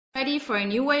Ready for a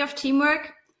new way of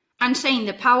teamwork? Unchain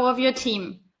the power of your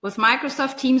team with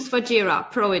Microsoft Teams for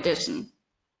Jira Pro Edition.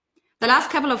 The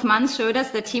last couple of months showed us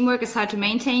that teamwork is hard to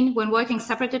maintain when working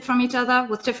separated from each other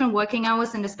with different working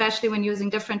hours and especially when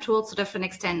using different tools to different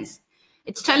extents.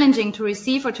 It's challenging to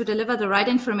receive or to deliver the right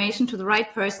information to the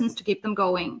right persons to keep them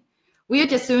going. We at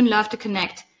Yasoon love to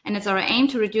connect, and it's our aim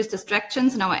to reduce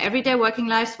distractions in our everyday working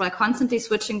lives while constantly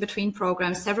switching between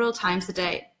programs several times a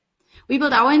day. We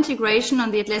built our integration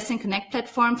on the Atlassian Connect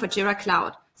platform for Jira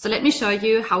Cloud, so let me show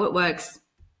you how it works.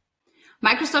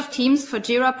 Microsoft Teams for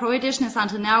Jira Pro Edition is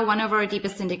until now one of our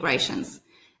deepest integrations.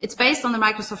 It's based on the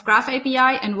Microsoft Graph API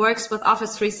and works with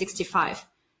Office 365.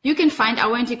 You can find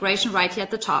our integration right here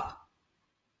at the top.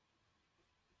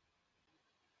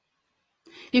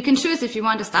 You can choose if you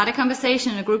want to start a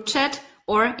conversation in a group chat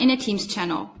or in a Teams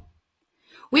channel.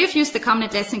 We have used the common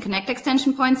Atlassian Connect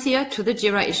extension points here to the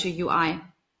Jira issue UI.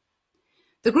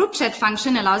 The group chat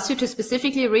function allows you to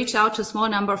specifically reach out to a small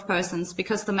number of persons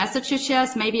because the message you share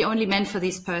is maybe only meant for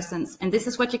these persons, and this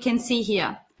is what you can see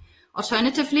here.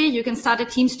 Alternatively, you can start a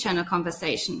Teams channel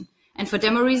conversation, and for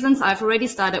demo reasons, I've already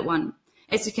started one.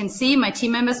 As you can see, my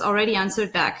team members already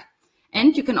answered back.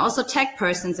 And you can also tag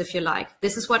persons if you like.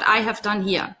 This is what I have done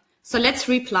here. So let's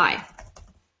reply.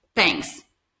 Thanks.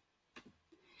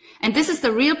 And this is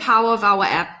the real power of our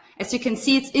app. As you can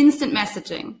see, it's instant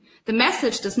messaging. The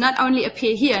message does not only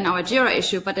appear here in our Jira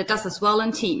issue, but it does as well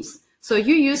in Teams. So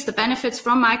you use the benefits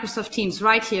from Microsoft Teams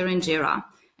right here in Jira.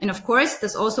 And of course,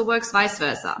 this also works vice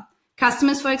versa.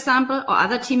 Customers, for example, or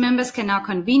other team members can now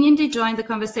conveniently join the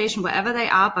conversation wherever they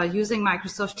are by using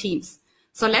Microsoft Teams.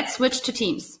 So let's switch to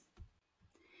Teams.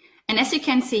 And as you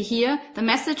can see here, the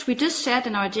message we just shared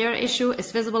in our Jira issue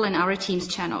is visible in our Teams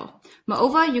channel.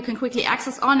 Moreover, you can quickly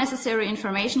access all necessary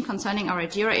information concerning our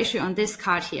Jira issue on this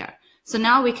card here. So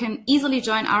now we can easily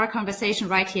join our conversation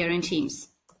right here in Teams.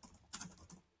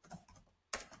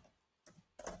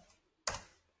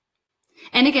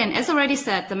 And again, as already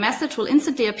said, the message will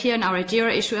instantly appear in our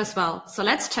Jira issue as well. So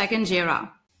let's check in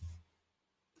Jira.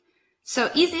 So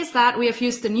easy as that, we have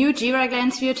used the new Jira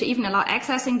glance view to even allow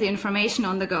accessing the information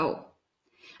on the go.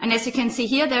 And as you can see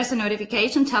here, there's a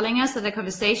notification telling us that a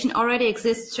conversation already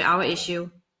exists to our issue.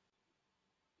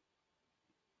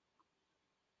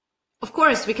 Of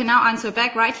course, we can now answer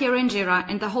back right here in Jira,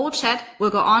 and the whole chat will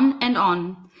go on and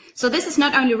on. So this is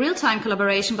not only real-time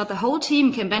collaboration, but the whole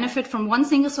team can benefit from one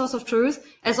single source of truth,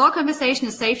 as all conversation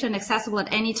is saved and accessible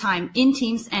at any time in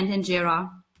Teams and in Jira.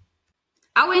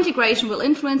 Our integration will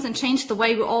influence and change the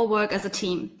way we all work as a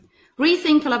team.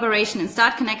 Rethink collaboration and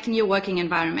start connecting your working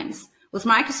environments with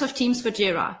Microsoft Teams for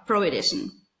Jira Pro Edition.